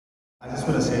I just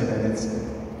want to say that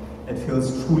it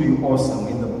feels truly awesome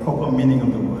in the proper meaning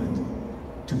of the word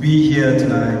to be here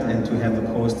tonight and to have the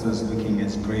posters looking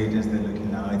as great as they're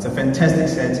looking now. It's a fantastic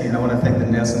setting, and I want to thank the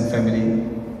Nelson family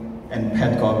and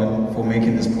Pat Garvin for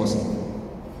making this possible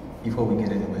before we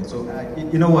get anywhere. So,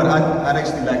 you know what, I'd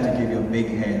actually like to give you a big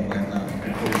hand right now.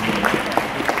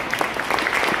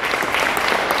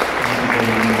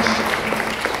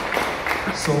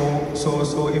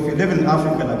 So if you live in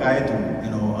Africa like I do,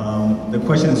 you know, the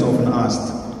question is often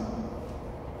asked,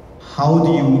 how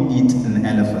do you eat an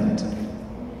elephant?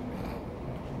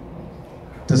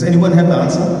 Does anyone have the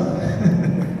answer?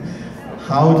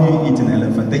 How do you eat an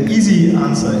elephant? The easy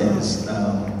answer is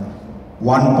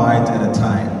one bite at a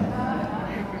time.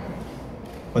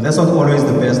 But that's not always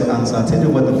the best answer. I'll tell you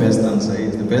what the best answer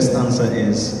is. The best answer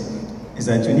is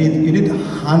that you need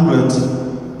 100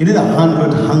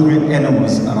 hungry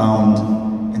animals around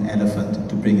an elephant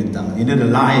to bring it down. You need a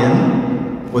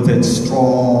lion with its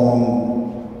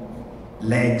strong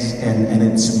legs and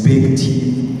its big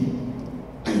teeth,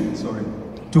 sorry,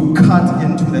 to cut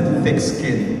into that thick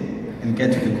skin and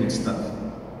get to the good stuff.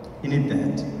 You need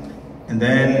that. And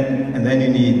then you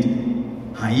need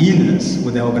hyenas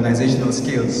with their organizational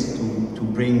skills to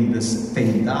bring this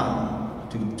thing down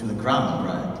to the ground,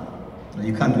 right?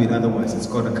 You can't do it otherwise, it's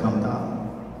got to come down.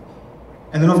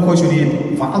 And then of course you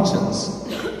need vultures,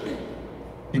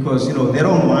 because you know they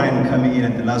don't mind coming in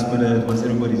at the last minute once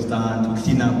everybody's done to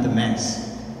clean up the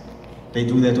mess. They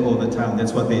do that all the time.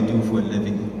 That's what they do for a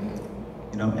living,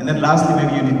 you know. And then lastly,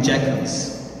 maybe you need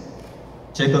jackals.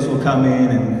 Jackals will come in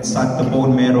and suck the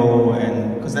bone marrow,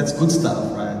 and because that's good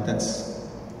stuff, right? That's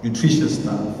nutritious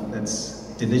stuff. That's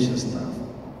delicious stuff.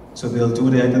 So they'll do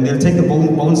that, and they'll take the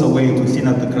bones away to clean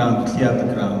up the ground, to clear up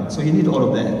the ground. So you need all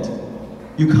of that.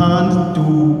 You can't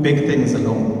do big things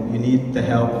alone. You need the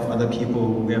help of other people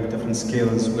who have different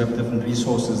skills, who have different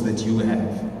resources that you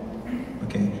have.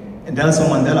 Okay? And Nelson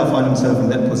Mandela found himself in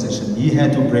that position. He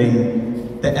had to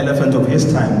bring the elephant of his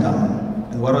time down.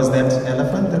 And what was that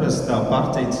elephant? That was the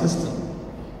apartheid system.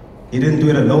 He didn't do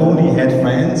it alone. He had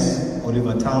friends,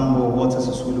 Oliver Tambo, Walter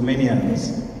Sisulu, many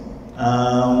others.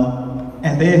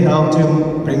 And they helped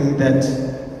him bring that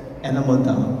animal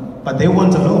down. But they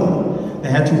weren't alone. They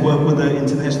had to work with the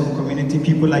international community,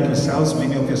 people like yourselves.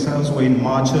 Many of yourselves were in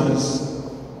marches,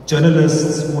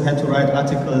 journalists who had to write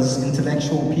articles,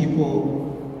 intellectual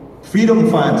people, freedom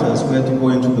fighters who had to go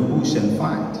into the bush and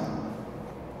fight.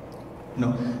 You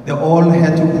know, they all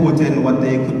had to put in what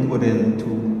they could put in to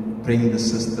bring the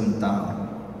system down.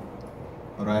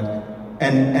 All right?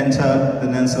 And enter the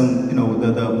Nelson, you know,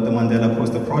 the Mandela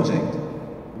Poster Project.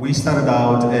 We started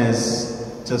out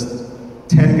as just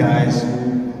 10 guys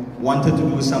who wanted to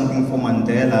do something for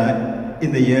Mandela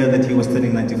in the year that he was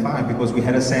turning 95, because we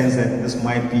had a sense that this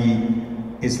might be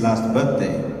his last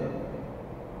birthday.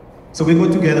 So we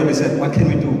got together, we said, what can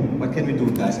we do? What can we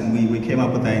do, guys? And we came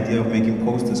up with the idea of making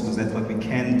posters, because that's what we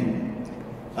can do.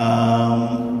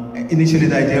 Initially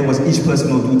the idea was each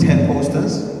person will do 10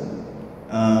 posters.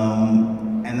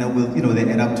 And then we'll, you know, they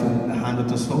add up to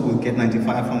 100 or so, we'll get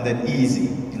 95 from that easy.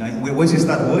 You know, once you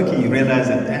start working, you realize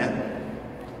that, damn,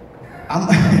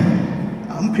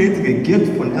 I'm creating a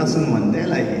gift for Nelson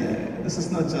Mandela here. This is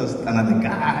not just another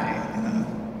guy, you know.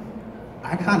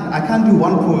 I can't do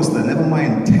one poster, never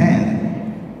mind 10.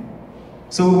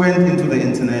 So we went into the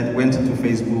internet, went into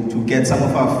Facebook to get some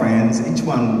of our friends. Each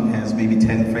one has maybe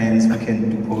 10 friends who can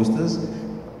do posters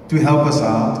to help us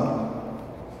out.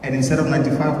 And instead of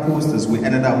 95 posters, we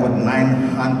ended up with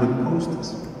 900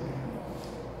 posters.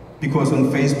 Because on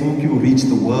Facebook, you reach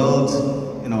the world.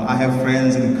 You know, I have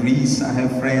friends in Greece, I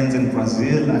have friends in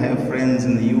Brazil, I have friends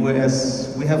in the US,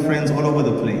 we have friends all over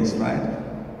the place, right?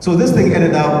 So this thing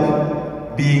ended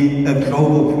up being a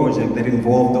global project that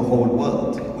involved the whole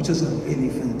world, which is a really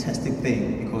fantastic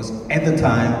thing, because at the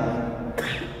time,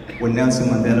 when Nelson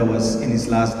Mandela was in his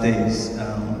last days,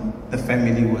 the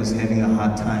family was having a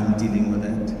hard time dealing with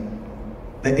that.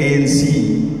 The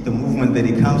ANC, the movement that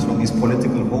he comes from, his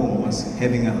political home, was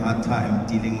having a hard time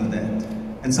dealing with that.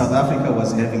 And South Africa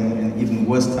was having an even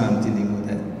worse time dealing with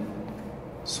that.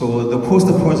 So the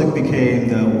poster project became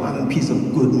the one piece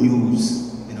of good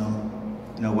news, you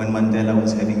know, when Mandela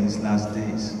was having his last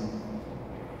days.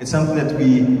 It's something that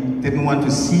we didn't want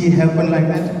to see happen like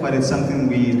that, but it's something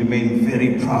we remain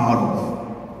very proud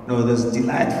of. You know, this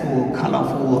delightful,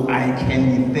 colorful,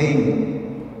 eye-candy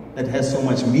thing that has so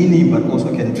much meaning, but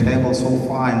also can travel so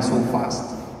far and so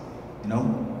fast, you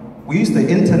know. We use the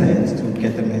internet to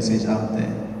get the message out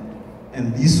there.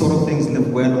 And these sort of things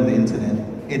live well on the internet.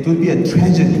 It would be a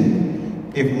tragedy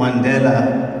if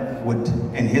Mandela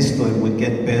and his story would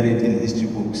get buried in history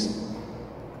books.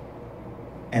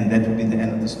 and that would be the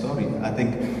end of the story. I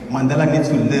think Mandela needs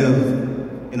to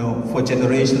live, you know, for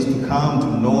generations to come, to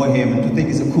know him, and to think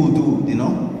he's a cool dude, you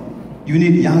know? You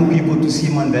need young people to see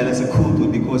Mandela as a cool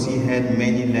dude because he had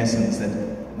many lessons that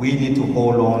we need to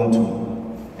hold on to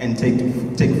and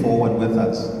take forward with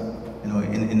us, you know,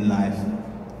 in life.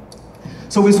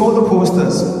 So we sold the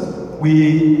posters.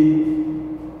 We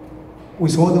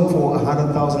sold them for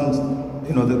 $100,000,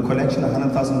 you know, the collection,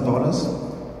 $100,000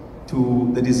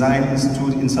 to the Design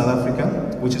Institute in South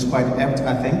Africa, which is quite apt,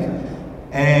 I think.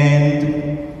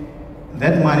 And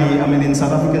that money, I mean, in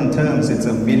South African terms, it's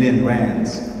R1 million.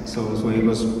 So it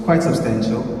was quite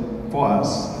substantial for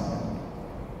us.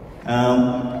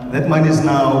 That money is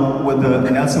now with the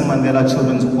Nelson Mandela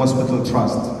Children's Hospital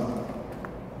Trust.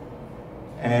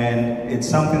 And it's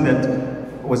something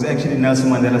that was actually Nelson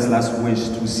Mandela's last wish,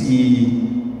 to see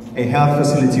a health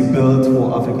facility built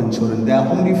for African children. There are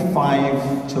only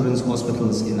 5 children's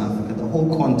hospitals in Africa, the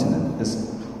whole continent.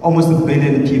 There's almost 1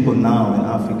 billion people now in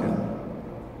Africa.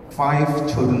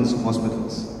 5 children's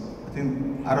hospitals.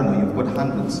 I don't know, you've got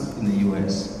hundreds in the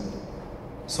US.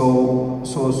 So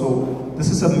this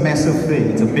is a massive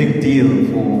thing. It's a big deal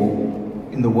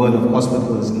in the world of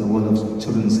hospitals, in the world of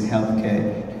children's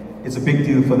healthcare. It's a big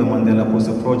deal for the Mandela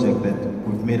Poster Project that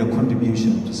we've made a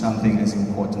contribution to something as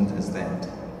important as that,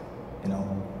 you know.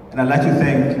 And I'd like to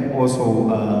thank also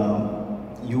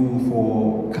you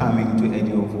for coming to add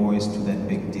your voice to that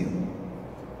big deal,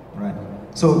 right?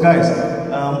 So guys,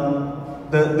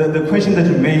 the question that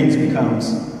remains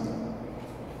becomes,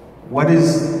 what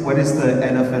is the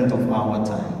elephant of our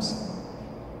times?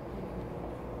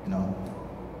 You know,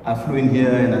 I flew in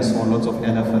here and I saw lots of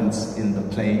elephants in the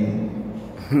plane.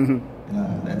 You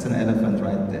know, that's an elephant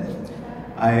right there.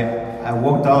 I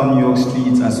walked down New York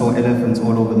streets, I saw elephants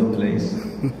all over the place.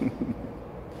 You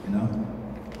know,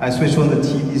 I switched on the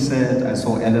TV set, I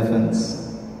saw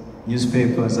elephants.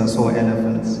 Newspapers, I saw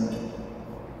elephants.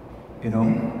 You know,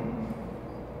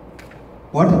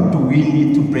 what do we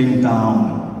need to bring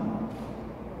down,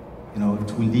 you know,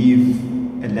 to leave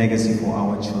a legacy for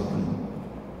our children?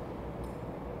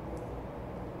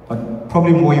 But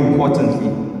probably more importantly,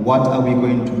 what are we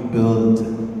going to build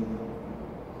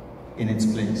in its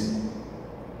place?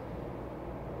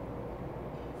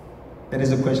 That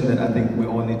is a question that I think we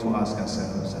all need to ask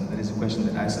ourselves, and that is a question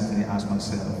that I certainly ask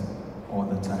myself all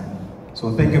the time.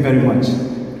 So thank you very much.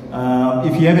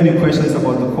 If you have any questions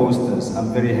about the posters,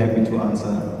 I'm very happy to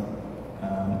answer.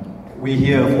 We're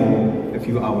here for a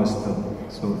few hours still.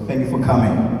 So thank you for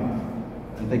coming.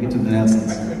 And thank you to the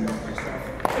Nelsons.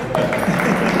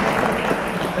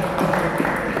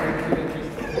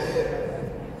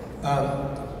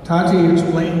 Tati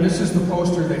explained, this is the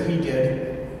poster that he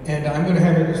did, and I'm going to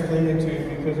have him explain it to you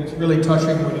because it's really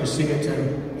touching when you see it,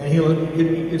 and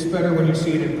it's better when you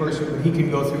see it in person, but he can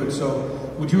go through it. So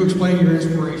would you explain your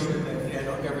inspiration and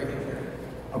everything here?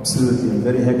 Absolutely, I'm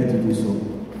very happy to do so.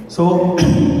 So,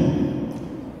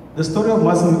 the story of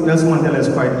Nelson Mandela is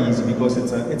quite easy because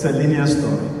it's a linear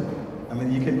story. I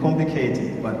mean, you can complicate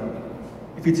it, but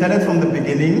if you tell it from the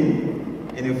beginning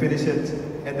and you finish it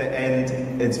at the end,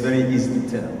 it's very easy to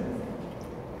tell.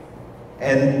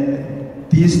 And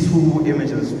these 2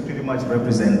 images pretty much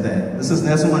represent that. This is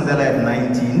Nelson Mandela at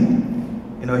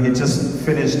 19. You know, he just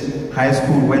finished high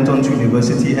school, went on to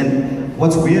university, and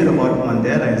what's weird about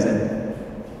Mandela is that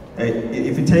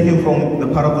if you take him from the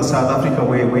part of the South Africa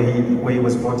where he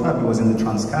was brought up, he was in the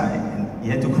Transkei, and he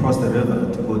had to cross the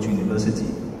river to go to university.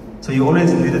 So he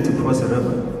always needed to cross the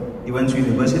river. He went to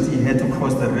university, he had to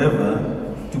cross the river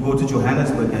to go to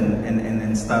Johannesburg and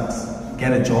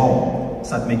get a job,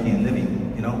 start making a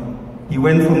living, you know. He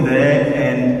went from there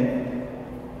and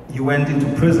he went into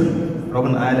prison,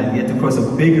 Robben Island. He had to cross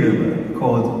a big river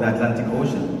called the Atlantic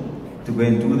Ocean to go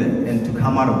and do that. And to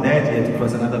come out of that, he had to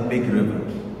cross another big river,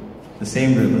 the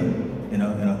same river, you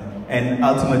know. And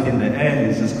ultimately in the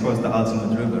end, he just crossed the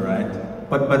ultimate river, right?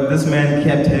 But this man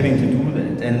kept having to do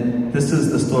that. And this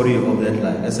is the story of that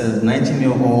life. As a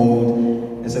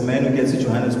 19-year-old, as a man who gets to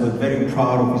Johannesburg, very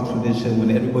proud of his tradition,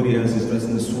 when everybody else is dressed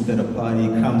in a suit at a party,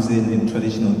 comes in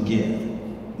traditional gear.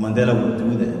 Mandela would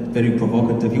do that, very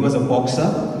provocative. He was a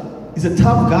boxer. He's a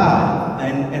tough guy,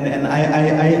 and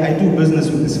I do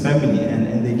business with his family,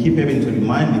 and they keep having to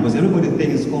remind me, because everybody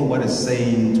thinks, oh, what a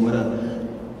saint, what a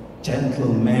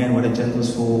gentle man, what a gentle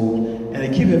soul, and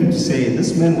they keep having to say,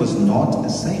 this man was not a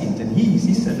saint, and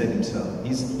he said that himself.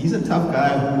 He's a tough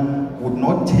guy who would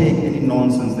not take any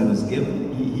nonsense that was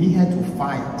given. He had to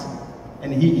fight,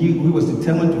 and he was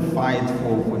determined to fight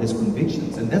for his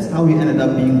convictions, and that's how he ended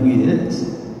up being who he is,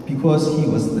 because he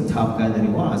was the tough guy that he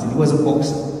was. And he was a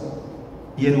boxer.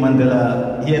 he and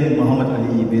Muhammad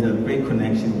Ali made a great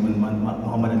connection when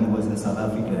Muhammad Ali was in South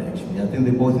Africa, actually. I think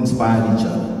they both inspired each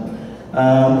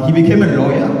other. He became a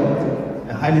lawyer,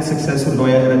 a highly successful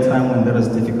lawyer at a time when that was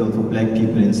difficult for black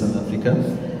people in South Africa.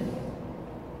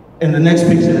 And the next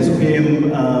picture is of him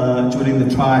during the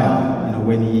trial,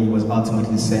 when he was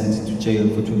ultimately sent to jail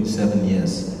for 27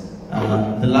 years.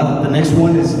 The next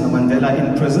one is Mandela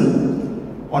in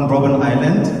prison on Robben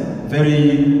Island.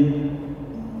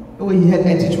 He had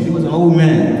attitude. He was an old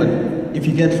man, but if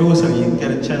you get closer, you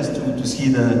get a chance to see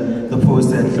the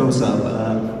poster close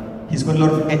up. He's got a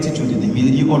lot of attitude in him.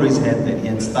 He always had that. He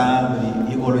had style, but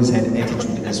he always had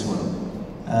attitude as well.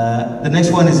 The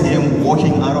next one is him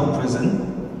walking out of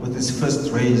prison with his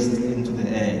fist raised into the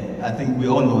air. I think we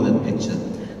all know that picture.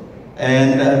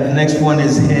 And the next one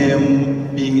is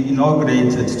him being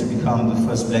inaugurated to become the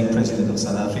first black president of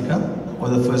South Africa, or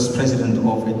the first president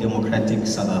of a democratic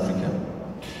South Africa.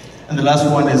 And the last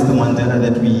one is the Mandela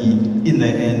that we, in the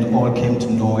end, all came to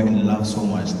know and love so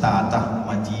much, Tata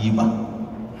Madiba.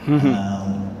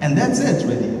 And that's it,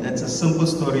 really. That's a simple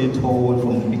story told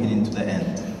from the beginning to the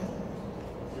end.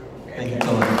 Thank you,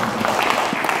 Todd.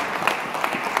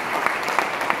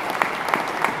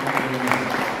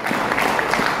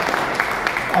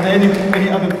 Are there any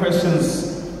other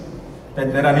questions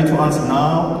that I need to answer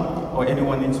now, or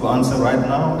anyone needs to answer right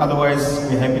now? Otherwise,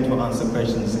 we're happy to answer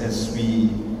questions as we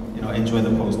enjoy the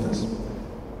posters.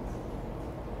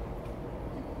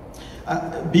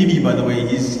 Bibi, by the way,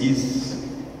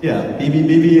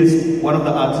 Bibi is one of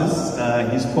the artists.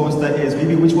 His poster is,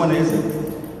 Bibi, which one is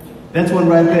it? That one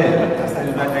right there. I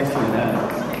stand right next to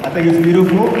it. I think it's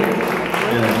beautiful.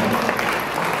 Yeah.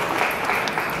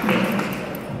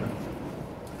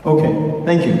 Okay,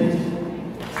 thank you.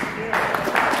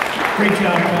 Great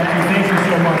job, Tati.